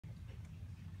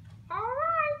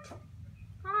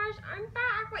guys, I'm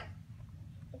back. Wait,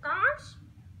 guys?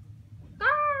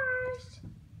 Guys?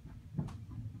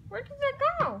 Where did they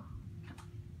go?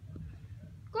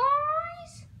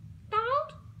 Guys?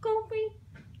 Don't, Goofy.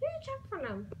 You check for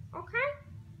them, okay?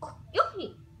 Oh,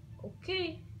 Yuki.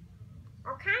 Okay.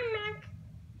 Okay, Mac.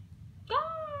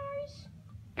 Guys?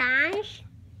 Guys?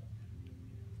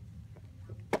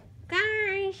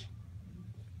 Guys?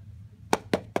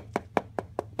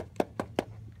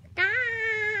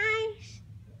 Guys?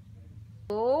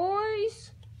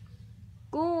 Guys?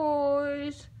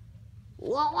 Guys?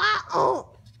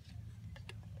 Wow!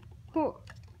 Oh,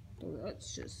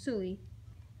 that's just silly.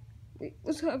 Wait,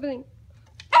 what's happening?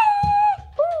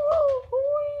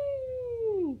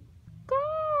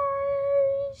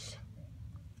 Guys!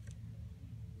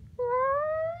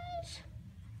 Guys!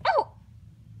 Oh!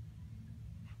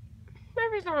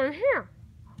 Maybe they're in here.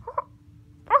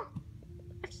 Oh,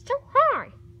 it's too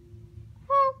high.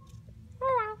 Oh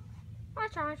well,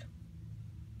 that's all right.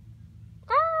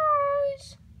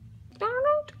 Guys!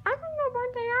 Donald, I don't know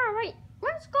where they are. Wait,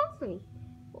 where's Goofy?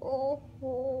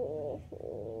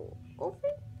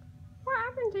 Goofy? What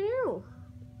happened to you?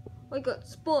 I got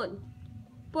spun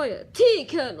by a tea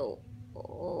kettle.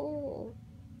 Oh,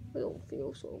 I don't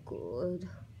feel so good.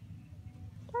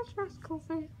 That's just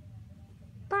Goofy.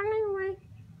 But anyway,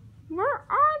 where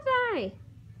are they?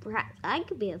 Perhaps I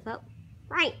could be of help.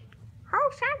 Right.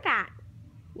 Who said that?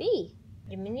 Me,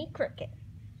 Jiminy Cricket.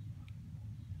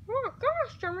 Oh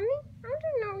gosh, Jiminy, I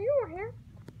didn't know you were here.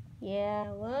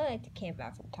 Yeah, well, I like to camp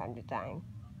out from time to time.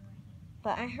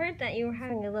 But I heard that you were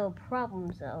having a little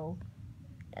problem, so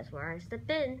that's where I stepped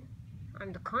in.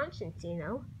 I'm the conscience, you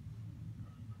know.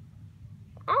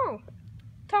 Oh,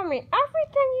 tell me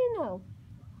everything you know.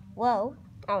 Well,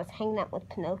 I was hanging out with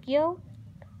Pinocchio,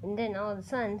 and then all of a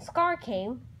sudden Scar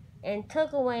came and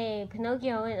took away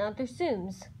Pinocchio and other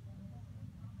Tsums.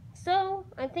 So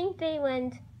I think they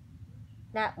went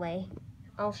that way.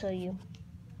 I'll show you.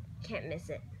 Can't miss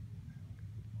it.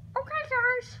 Okay,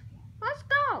 guys, let's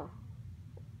go.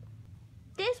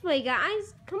 This way,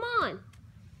 guys. Come on.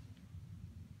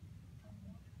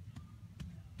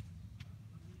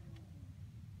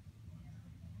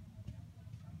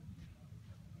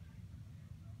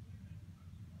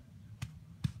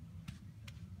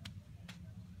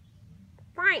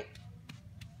 Right.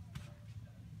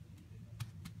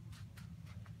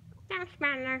 That's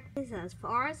better. This is as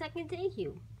far as I can take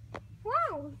you.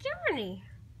 Whoa, Johnny.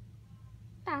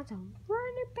 That's a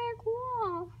really big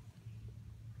wall.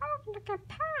 How can I get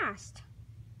past?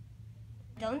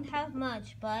 Don't have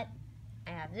much, but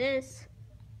I have this.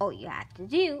 All you have to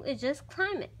do is just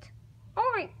climb it.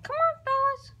 Alright, come on,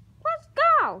 fellas. Let's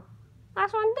go.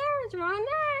 Last one there is my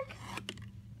neck.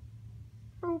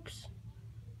 Oops.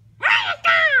 There you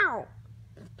go!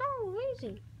 So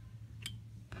easy.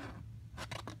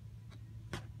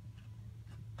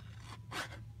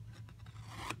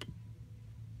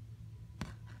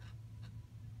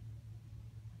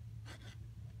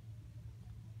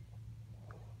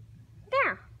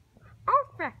 There. All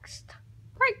fixed.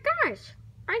 Right, guys.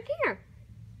 Right here.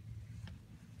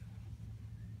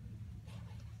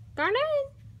 Got in.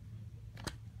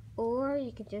 Or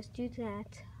you could just do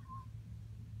that.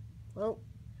 Well,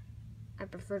 I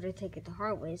prefer to take it the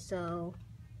hard way, so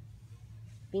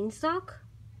beanstalk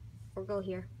or go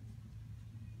here?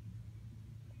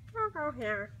 I'll go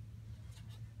here.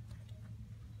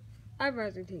 I'd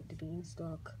rather take the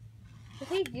beanstalk.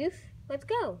 Okay, Goof, let's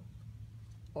go.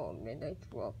 Oh man, I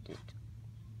dropped it.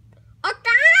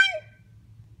 Okay!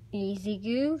 Easy,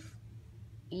 Goof.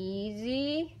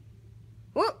 Easy.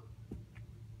 Whoop!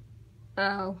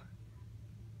 Oh.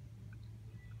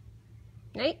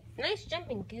 Nice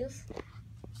jumping, Goof.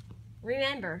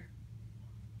 Remember,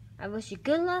 I wish you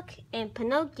good luck and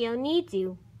Pinocchio needs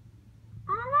you.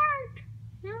 Alright,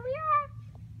 here we are.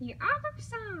 The other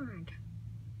side.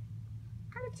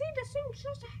 I can see the Tsums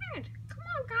just ahead. Come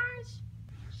on, guys.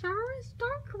 Sorry it's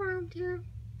dark around here.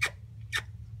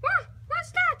 What?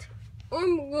 What's that?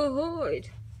 I'm gonna hide.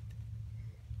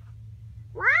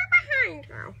 Right behind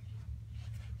you.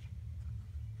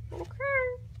 Okay.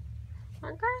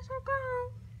 I guess I'll go.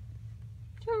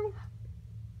 Too.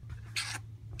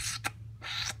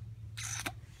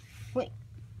 Wait.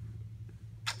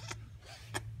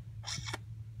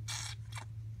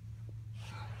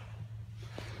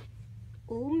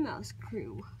 Old Mouse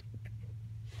Crew.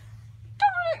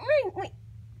 Don't wait.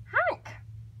 Hank.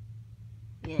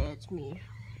 Yeah, it's me,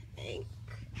 Hank.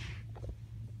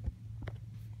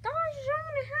 Guys, it's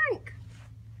only Hank.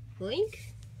 Blink.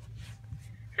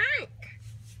 Hank.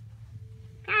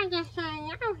 I just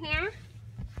hang out here.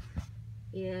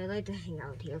 Yeah, I like to hang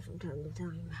out here from time to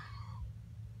time.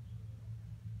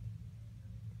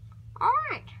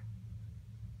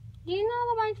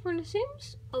 guys for the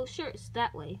Sims? Oh, sure, it's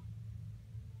that way.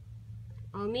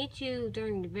 I'll meet you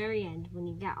during the very end when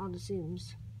you get all the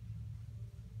Sims.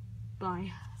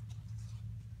 Bye.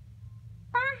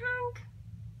 Bye, Hank.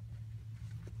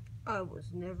 I was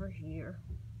never here.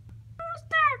 Almost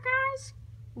there, guys.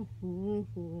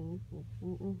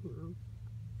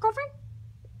 Coffee?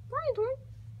 What are you doing?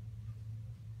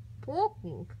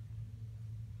 Walking.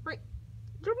 Wait,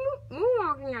 you're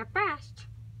moonwalking at best.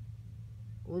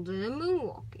 Well, then I'm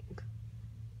moonwalking.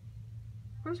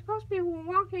 We're supposed to be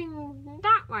walking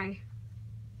that way.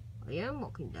 I am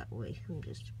walking that way. I'm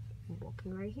just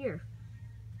walking right here.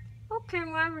 Okay,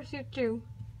 whatever suits you.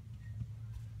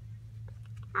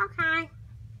 Okay.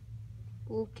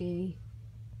 Okay.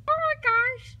 Alright,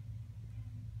 guys.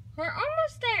 We're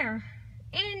almost there.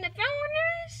 And the phone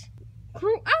is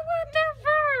crew over the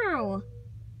phone.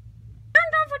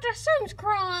 Hand over to Tsums,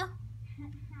 Crawler.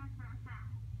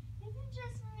 Isn't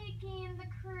just Mickey and the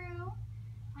crew?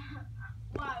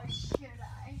 Why should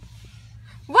I?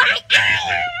 Why?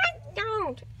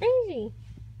 Don't. Easy.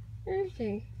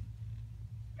 Easy.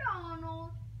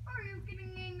 Donald, are you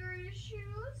getting angry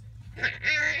issues?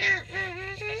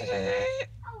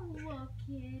 Oh, look,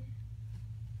 kid.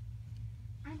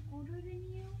 I'm older than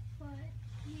you, but,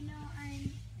 you know,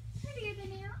 I'm prettier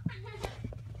than you.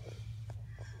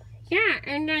 Yeah,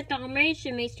 and that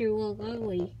Dalmatian makes you look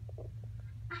ugly.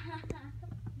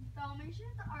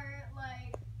 Dalmatians are,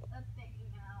 like, a thing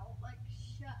now. Like,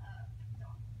 shut up,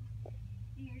 Donald.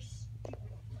 In your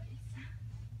stupid place.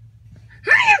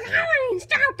 How are you going?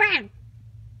 Stupid!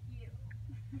 You.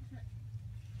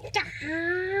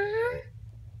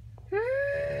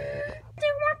 Do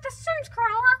you want the Tsums,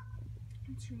 Crawler?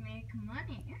 To make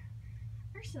money,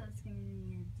 Ursula's giving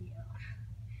me a deal.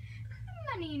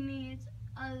 Money means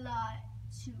a lot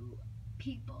to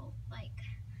people. Like,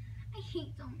 I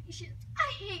hate Dalmatians.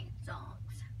 I hate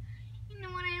dogs. You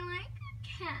know what I like?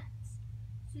 Cats.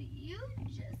 So you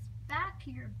just back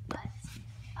your butt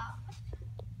up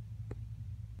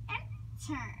and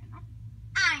turn.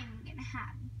 I'm gonna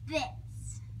have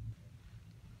this.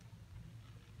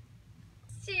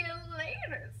 See you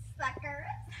later, suckers.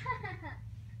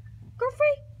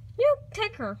 Goofy, you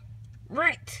take her.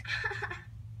 Right.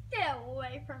 Get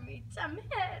away from me,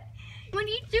 dumbhead. What are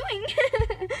you doing?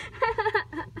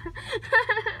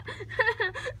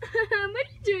 What are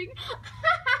you doing?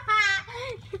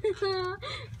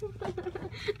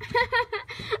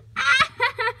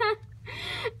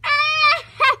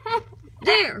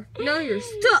 There, now you're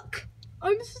stuck.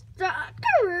 I'm stuck,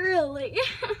 really.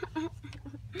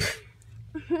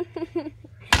 Alright,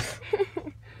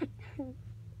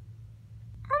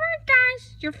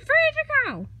 guys, you're free to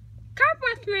go. Come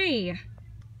with me.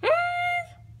 Heave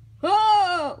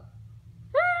ho!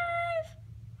 Heave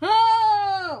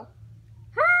ho!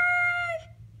 Heave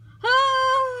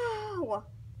ho!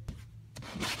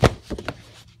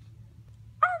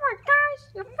 Alright, guys,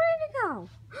 you're free to go.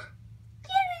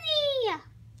 Jiminy!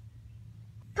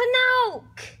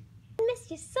 Pinoc! I miss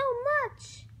you so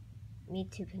much. Me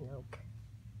too, Pinoc.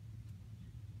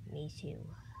 Me too.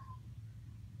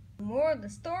 The moral of the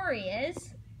story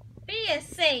is, be a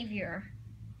savior.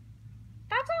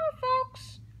 That's all,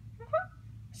 folks.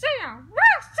 See ya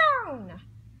real soon.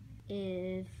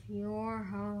 If your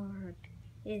heart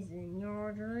is in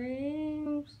your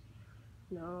dreams,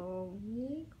 no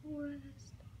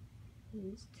request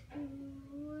is too